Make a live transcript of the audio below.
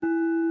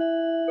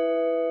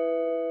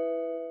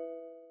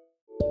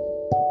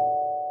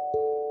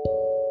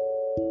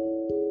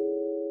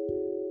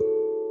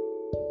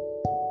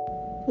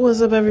What's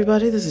up,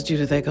 everybody? This is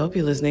Judith. I hope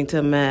you're listening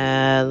to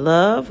Mad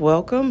Love.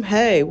 Welcome.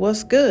 Hey,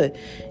 what's good?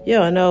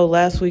 I know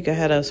last week I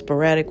had a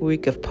sporadic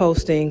week of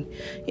posting,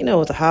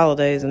 with the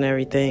holidays and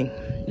everything.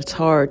 It's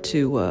hard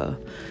to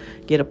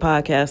get a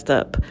podcast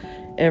up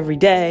every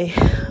day.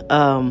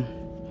 And,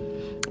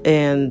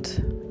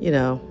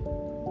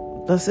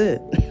 that's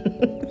it.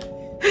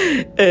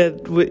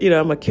 And,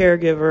 I'm a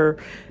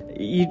caregiver.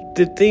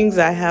 The things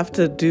I have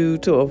to do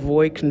to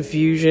avoid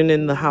confusion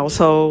in the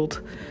household,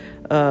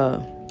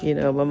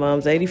 my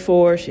mom's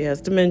 84, she has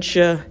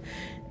dementia,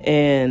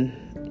 and,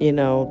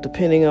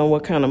 depending on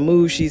what kind of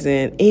mood she's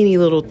in, any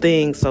little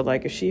thing. So,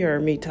 like, if she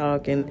heard me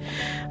talking,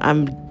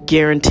 I'm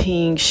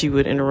guaranteeing she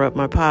would interrupt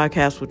my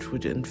podcast, which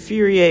would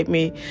infuriate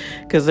me,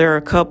 because there are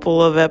a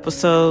couple of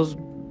episodes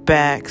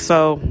back.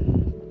 So,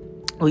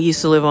 we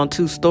used to live on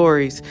 2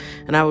 stories,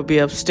 and I would be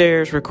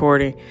upstairs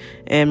recording,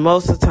 and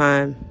most of the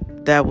time,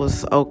 that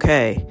was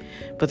okay.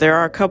 But there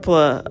are a couple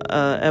of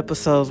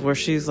episodes where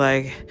she's,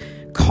 like,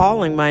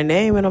 calling my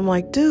name, and I'm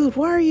like, dude,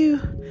 why are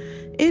you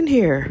in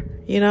here?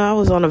 I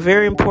was on a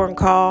very important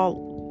call,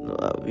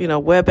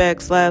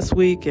 WebEx last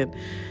week, and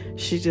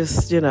she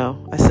just,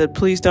 I said,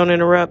 please don't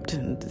interrupt,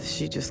 and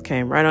she just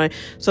came right on.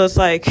 So it's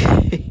like,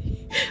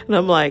 and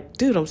I'm like,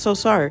 dude, I'm so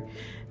sorry.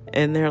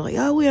 And they're like,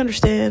 oh, we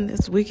understand,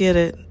 we get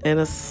it, and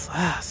it's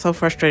so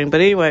frustrating. But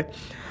anyway,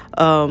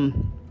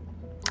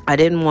 I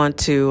didn't want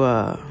to,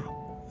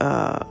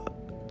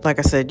 like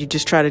I said, you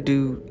just try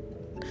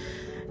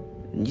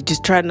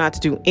not to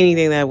do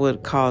anything that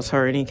would cause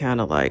her any kind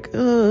of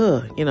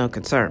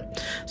concern.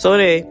 So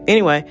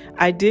anyway,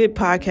 I did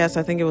podcast.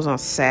 I think it was on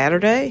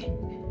Saturday,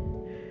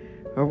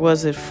 or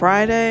was it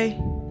Friday?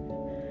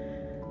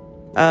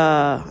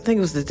 I think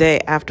it was the day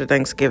after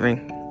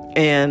Thanksgiving.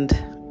 And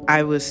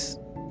I was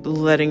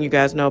letting you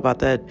guys know about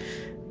that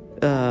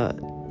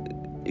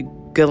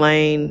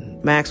Ghislaine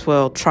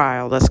Maxwell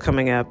trial that's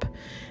coming up.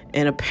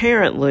 And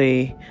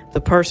apparently,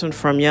 the person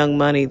from Young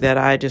Money that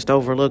I just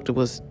overlooked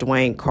was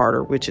Dwayne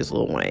Carter, which is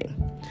Lil Wayne.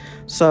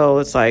 So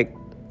it's like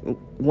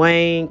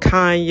Wayne,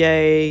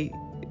 Kanye,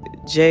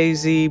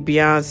 Jay-Z,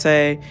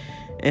 Beyonce,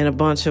 and a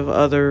bunch of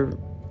other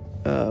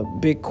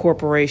big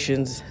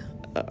corporations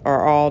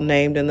are all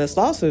named in this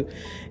lawsuit.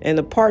 And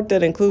the part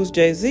that includes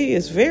Jay-Z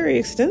is very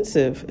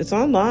extensive. It's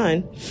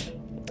online.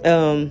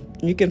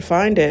 You can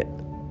find it.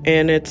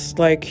 And it's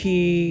like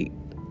he,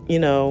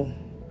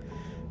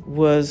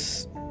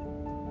 was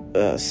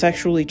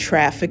sexually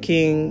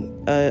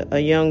trafficking a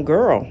young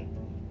girl.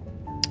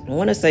 I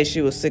want to say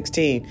she was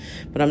 16,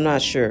 but I'm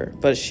not sure.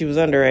 But she was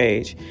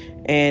underage.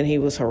 And he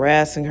was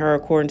harassing her,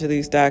 according to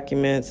these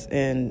documents,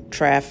 and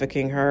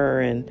trafficking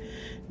her and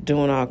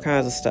doing all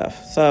kinds of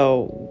stuff.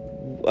 So,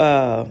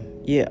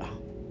 yeah.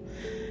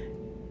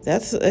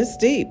 It's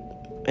deep.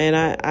 And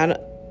I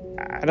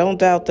don't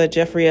doubt that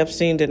Jeffrey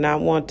Epstein did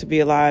not want to be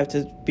alive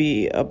to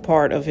be a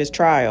part of his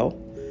trial.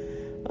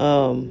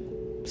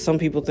 Some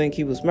people think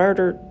he was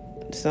murdered.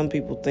 Some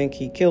people think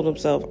he killed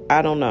himself.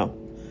 I don't know.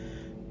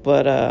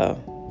 But I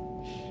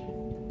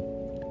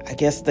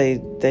guess they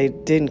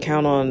didn't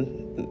count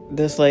on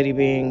this lady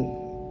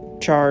being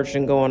charged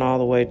and going all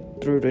the way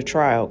through the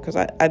trial. Because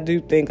I do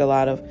think a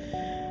lot of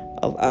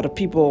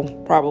people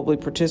probably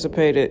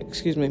participated,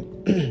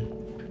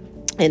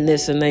 in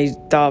this, and they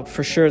thought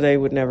for sure they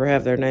would never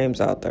have their names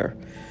out there.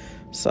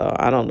 So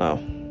I don't know.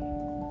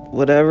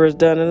 Whatever is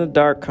done in the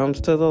dark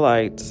comes to the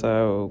light.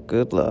 So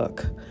good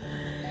luck.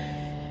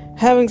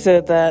 Having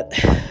said that,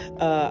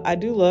 I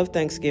do love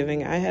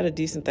Thanksgiving. I had a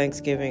decent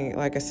Thanksgiving.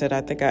 Like I said,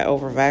 I think I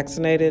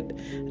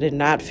over-vaccinated. I did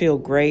not feel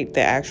great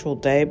the actual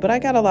day, but I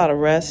got a lot of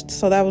rest,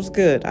 so that was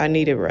good. I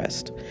needed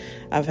rest.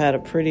 I've had a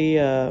pretty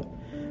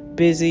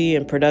busy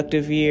and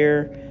productive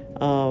year,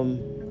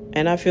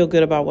 and I feel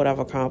good about what I've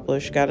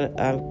accomplished.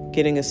 I'm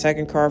getting a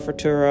second car for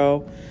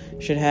Turo.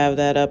 Should have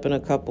that up in a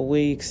couple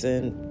weeks,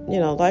 and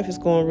life is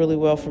going really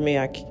well for me.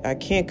 I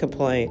can't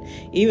complain.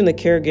 Even the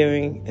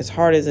caregiving, as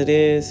hard as it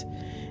is,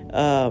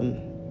 I'm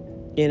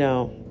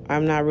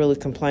not really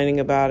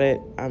complaining about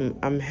it.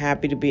 I'm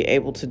happy to be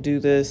able to do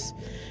this,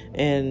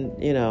 and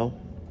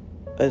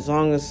as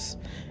long as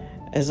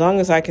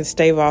I can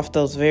stave off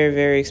those very,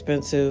 very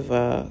expensive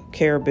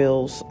care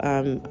bills,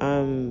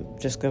 I'm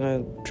just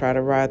gonna try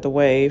to ride the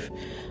wave.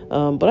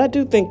 But I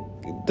do think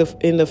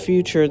in the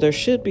future there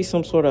should be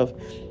some sort of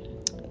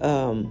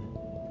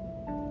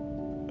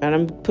and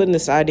I'm putting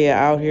this idea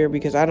out here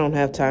because I don't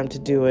have time to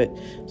do it.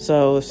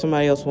 So if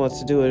somebody else wants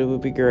to do it, it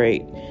would be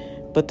great.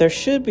 But there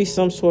should be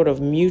some sort of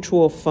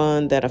mutual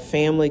fund that a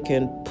family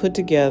can put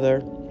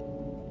together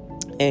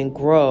and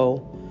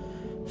grow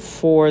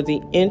for the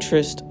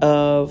interest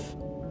of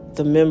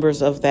the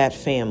members of that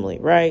family,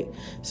 right?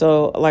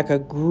 So like a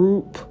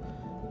group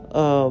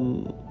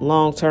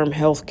long-term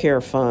health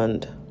care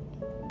fund,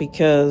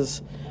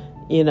 because,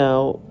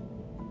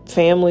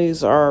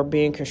 families are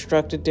being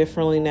constructed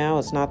differently now.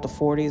 It's not the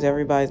 40s.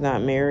 Everybody's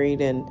not married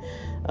and,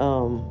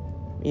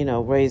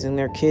 raising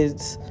their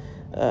kids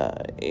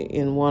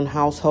in one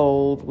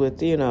household with,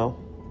 a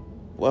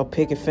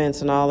picket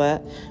fence and all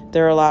that.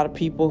 There are a lot of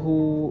people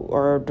who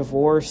are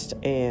divorced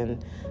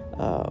and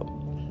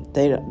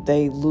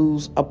They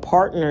lose a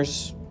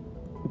partner's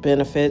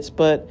benefits,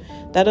 but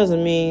that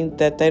doesn't mean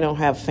that they don't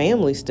have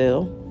family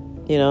still.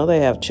 They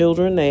have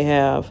children, they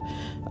have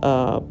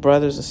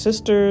brothers and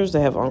sisters,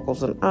 they have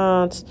uncles and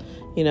aunts,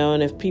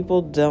 and if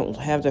people don't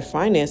have their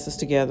finances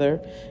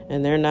together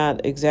and they're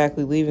not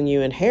exactly leaving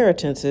you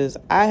inheritances.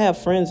 I have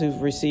friends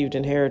who've received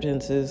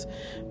inheritances,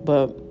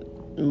 but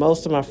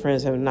most of my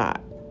friends have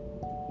not,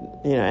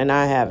 and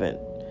I haven't.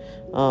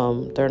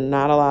 There are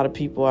not a lot of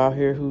people out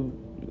here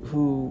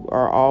who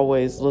are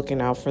always looking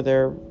out for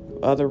their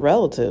other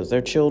relatives,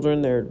 their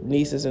children, their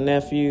nieces and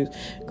nephews,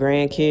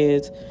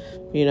 grandkids.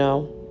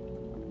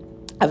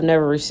 I've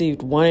never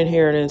received one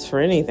inheritance for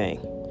anything.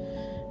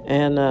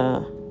 And,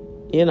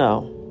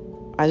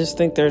 I just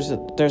think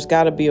there's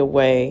got to be a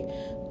way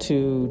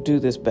to do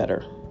this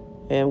better.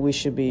 And we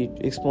should be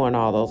exploring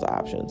all those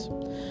options.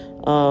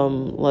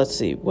 Let's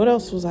see. What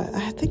else was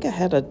I think I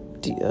had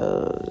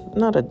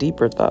not a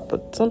deeper thought,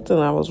 but something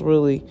I was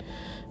really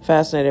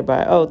fascinated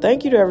by. Oh,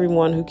 thank you to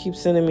everyone who keeps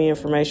sending me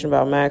information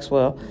about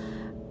Maxwell.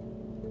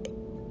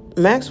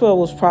 Maxwell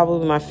was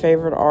probably my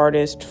favorite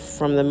artist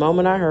from the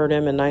moment I heard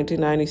him in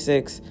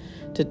 1996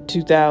 to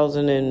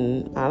 2000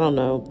 and I don't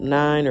know,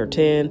 9 or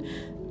 10.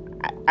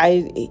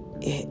 I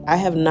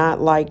have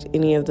not liked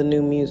any of the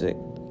new music.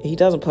 He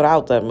doesn't put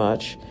out that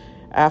much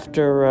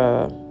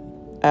after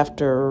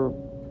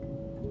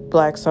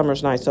Black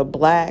Summer's Night. So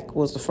Black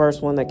was the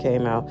first one that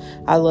came out.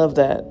 I love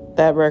that.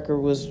 That record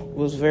was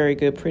very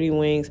good. Pretty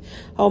Wings.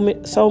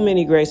 Oh, so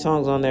many great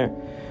songs on there.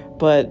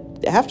 But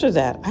after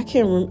that, I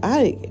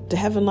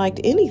haven't liked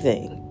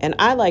anything. And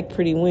I like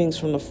Pretty Wings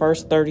from the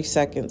first 30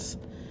 seconds.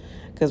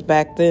 Because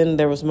back then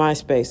there was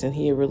MySpace and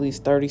he had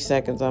released 30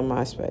 seconds on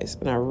MySpace.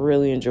 And I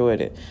really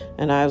enjoyed it.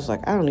 And I was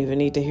like, I don't even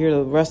need to hear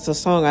the rest of the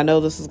song. I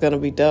know this is going to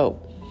be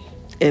dope.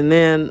 And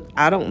then,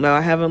 I don't know,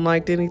 I haven't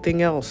liked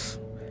anything else.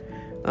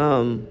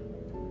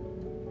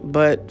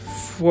 But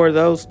for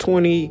those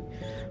 20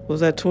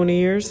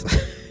 years?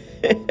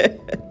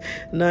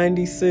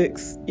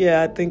 96.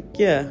 Yeah, I think,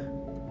 yeah.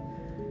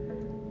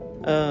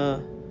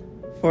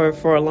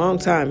 For a long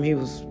time, he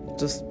was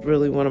just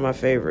really one of my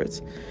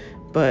favorites.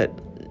 But,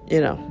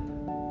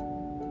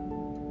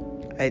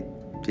 I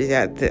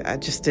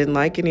just didn't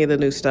like any of the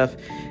new stuff.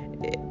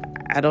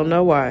 I don't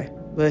know why,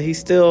 but he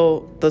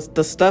still,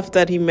 the stuff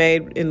that he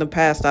made in the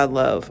past, I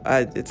love.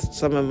 It's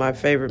some of my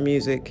favorite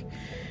music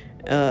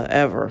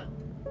ever.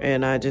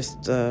 And I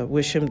just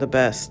wish him the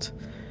best.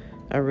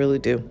 I really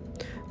do.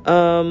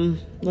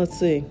 Let's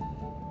see.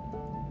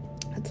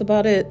 That's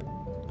about it.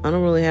 I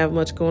don't really have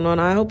much going on.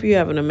 I hope you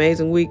have an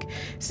amazing week.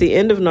 It's the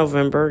end of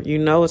November.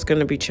 It's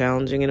going to be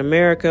challenging. In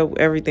America,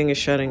 everything is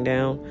shutting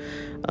down.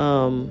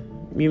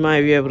 You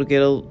might be able to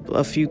get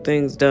a few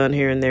things done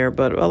here and there,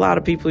 but a lot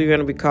of people you're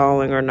going to be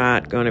calling are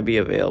not going to be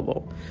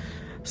available.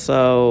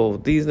 So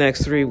these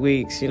next 3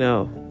 weeks,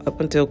 up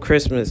until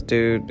Christmas,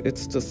 dude,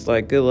 it's just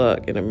like good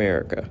luck in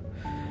America.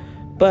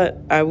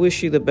 But I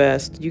wish you the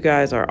best. You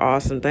guys are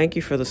awesome. Thank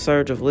you for the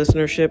surge of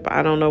listenership.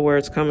 I don't know where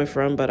it's coming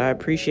from, but I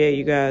appreciate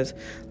you guys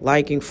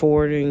liking,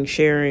 forwarding,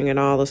 sharing, and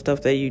all the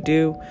stuff that you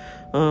do.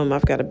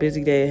 I've got a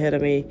busy day ahead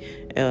of me,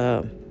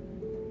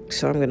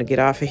 so I'm going to get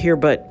off of here.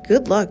 But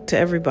good luck to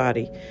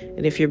everybody.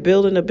 And if you're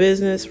building a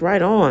business,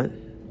 right on.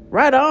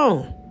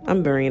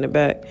 I'm bringing it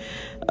back.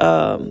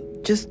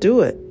 Just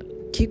do it.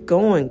 Keep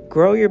going.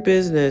 Grow your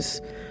business.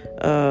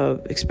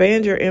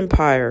 Expand your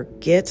empire.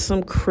 Get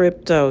some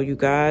crypto, you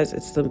guys.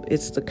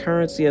 It's the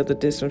currency of the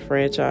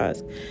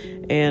disenfranchised,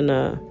 and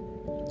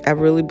I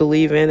really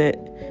believe in it.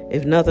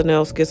 If nothing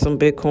else, get some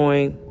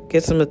Bitcoin,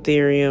 get some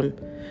Ethereum.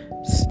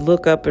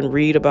 Look up and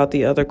read about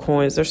the other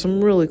coins. There's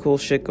some really cool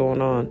shit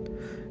going on,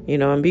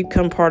 and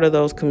become part of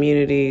those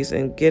communities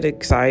and get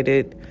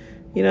excited.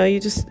 You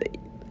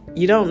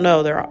don't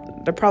know. They're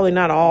probably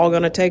not all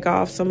going to take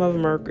off. Some of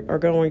them are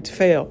going to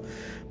fail,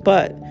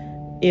 but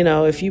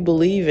if you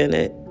believe in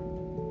it,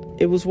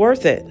 it was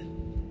worth it.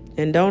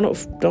 And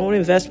don't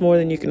invest more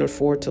than you can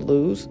afford to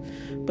lose.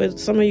 But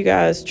some of you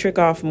guys trick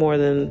off more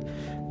than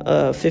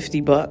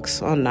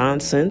 $50 on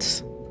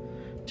nonsense.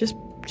 Just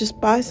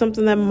buy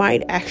something that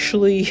might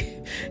actually,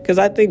 because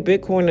I think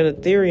Bitcoin and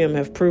Ethereum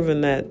have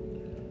proven that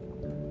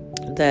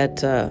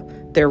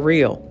they're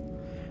real.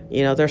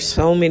 There's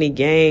so many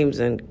games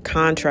and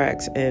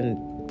contracts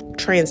and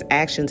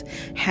transactions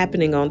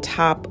happening on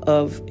top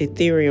of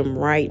Ethereum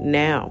right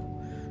now.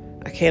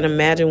 I can't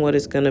imagine what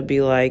it's going to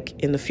be like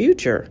in the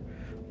future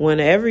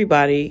when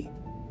everybody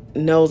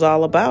knows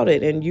all about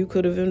it and you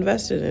could have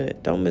invested in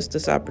it. Don't miss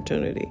this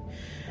opportunity.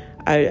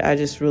 I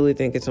just really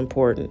think it's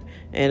important.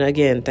 And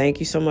again, thank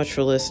you so much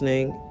for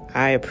listening.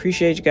 I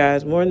appreciate you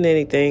guys more than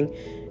anything.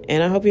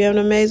 And I hope you have an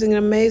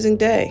amazing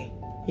day.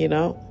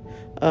 Yeah.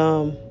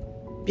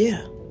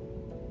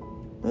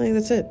 I think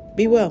that's it.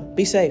 Be well.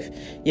 Be safe.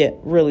 Yeah,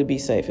 really be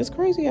safe. It's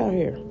crazy out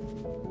here.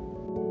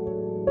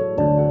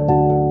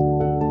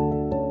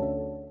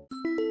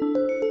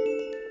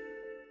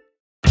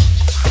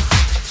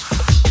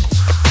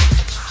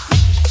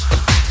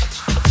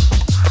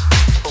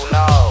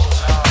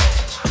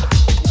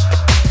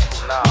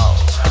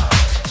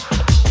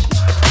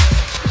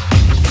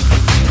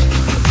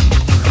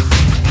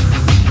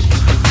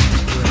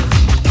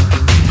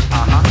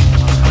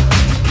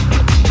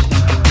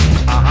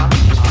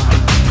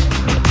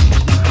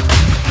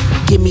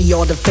 me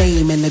all the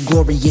fame and the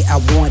glory, yeah, I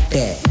want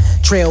that.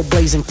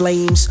 Trailblazing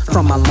flames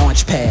from my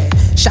launch pad.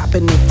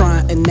 Shopping in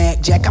front and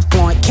that Jack, I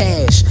flaunt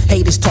cash.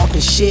 Haters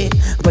talking shit,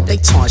 but they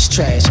taunts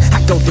trash.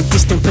 I go the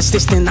distant,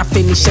 persistent, I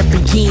finish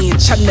every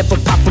inch. I never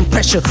pop from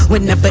pressure, we're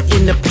never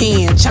in a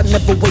pinch. I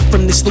never wait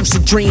from this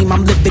lucid dream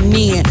I'm living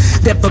in.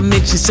 Never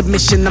mention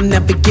submission, I'm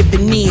never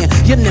giving in.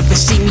 You'll never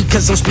see me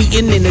cause I'm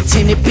speeding in a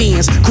tinted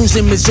Benz.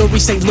 Cruising Missouri,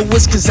 St.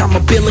 Louis cause I'm a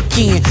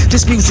Billiken.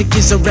 This music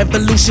is a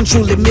revolution,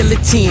 truly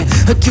militant.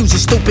 Accused of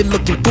stupid,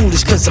 looking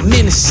foolish cause I'm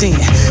innocent.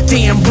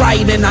 Damn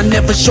right, and I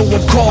never show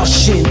them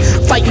caution.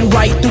 Fighting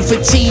right through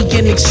fatigue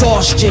and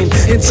exhaustion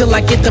until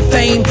I get the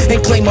fame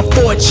and claim a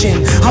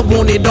fortune. I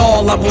want it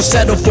all, I won't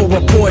settle for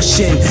a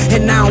portion.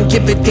 And I don't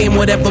give a damn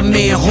whatever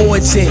man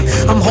hoards it.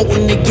 I'm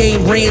holding the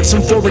game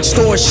ransom for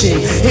extortion.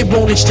 It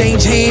won't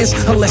exchange hands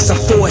unless I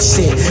force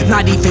it.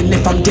 Not even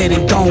if I'm dead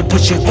and gone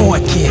pushing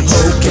orchids.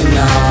 Who can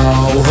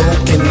know,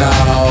 who can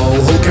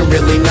know, who can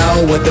really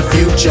know what the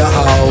future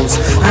holds?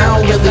 I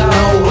don't really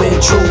know when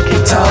truth be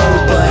told,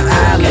 but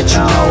I'll let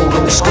you know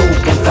when the scoop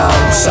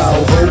unfolds. So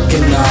who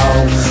can know,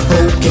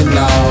 who can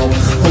know,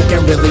 who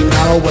can really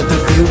know what the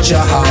future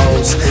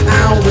holds?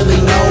 I don't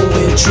really know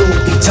when truth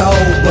be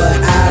told, but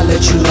I'll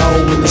let you know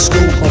when the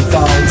scoop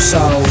unfolds. So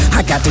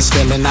I got this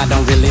feeling I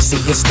don't really see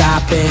it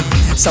stopping,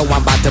 so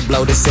I'm about to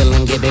blow the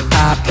ceiling, get it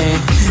poppin'.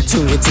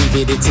 Tune your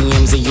TV to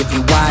TMZ if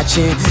you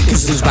watching,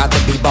 cause who's about to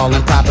be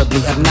ballin',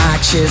 probably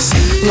obnoxious.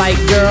 Like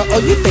girl, oh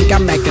you think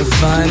I'm acting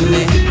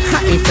funny? I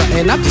ain't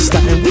frontin', I'm just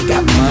stuntin', we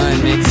got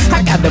money.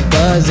 I got the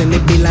buzz and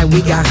it be like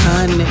we got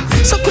honey.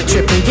 So quit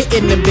trippin', get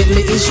in the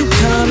Bentley, is you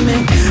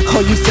coming? Oh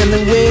you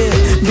feelin' weird,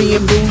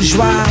 being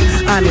bourgeois?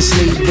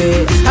 Honestly,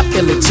 bitch, I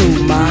feel it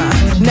too, ma.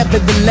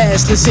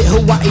 Nevertheless, let's hit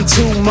Hawaii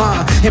too,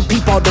 ma, and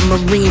peep all the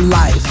marine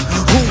life.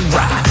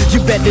 Hoorah! You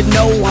better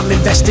know I'm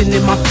investing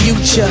in my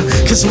future,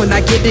 cause when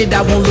I get it,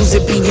 I won't lose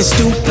it being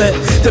stupid.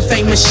 The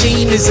fame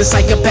machine is a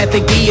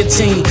psychopathic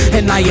guillotine,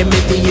 and I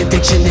admit the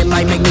addiction, it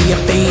might make me a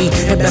fiend.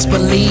 And best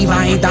believe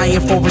I ain't dying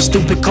for a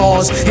stupid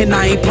cause, and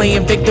I ain't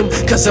playing victim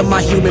cause of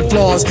my human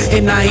flaws.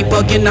 And I ain't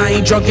bugging, I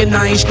ain't drunk, and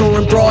I ain't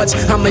screwing broads.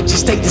 I'ma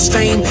just take this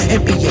fame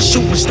and be a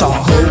shooting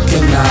star. Who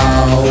can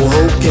know,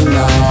 who can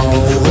know,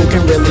 who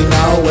can really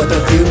know what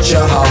the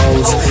future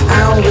holds?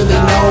 I don't really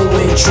know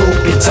when truth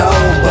be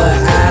told, but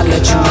I'll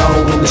let you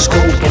know when the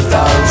scoop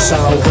unfolds. So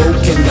who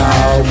can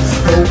know,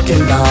 who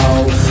can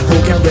know, who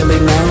can really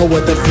know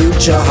what the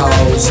future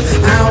holds?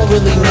 I don't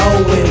really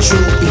know when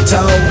truth be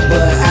told,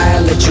 but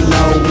I'll let you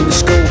know when the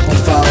scoop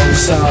unfolds.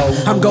 So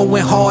I'm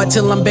going hard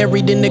till I'm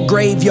buried in the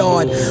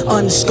graveyard,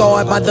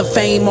 unscarred by the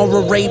fame or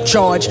a rape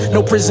charge.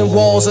 No prison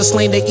walls or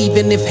slander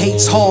even if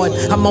hate's hard.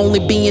 I'm only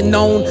being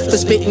known for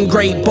spitting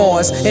great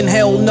bars, and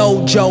hell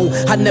no Joe,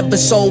 I never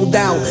sold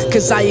out,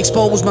 cause I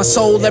exposed my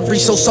soul every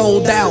so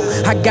sold out.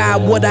 I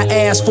got what I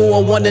asked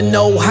for, wanna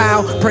know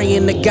how,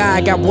 praying to God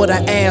I got what I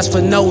asked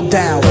for, no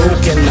doubt. Who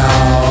can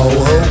know,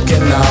 who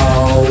can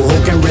know,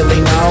 who can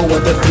really know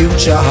what the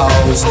future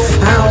holds?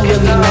 I don't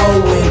really know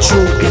when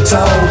truth be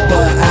told,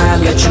 but I'll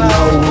let you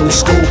know when the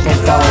scoop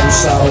unfolds.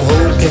 So who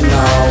can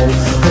know,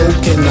 who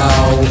can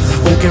know,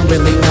 who can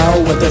really know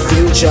what the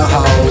future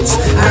holds?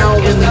 I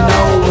don't really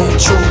know when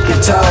truth be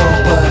told,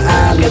 but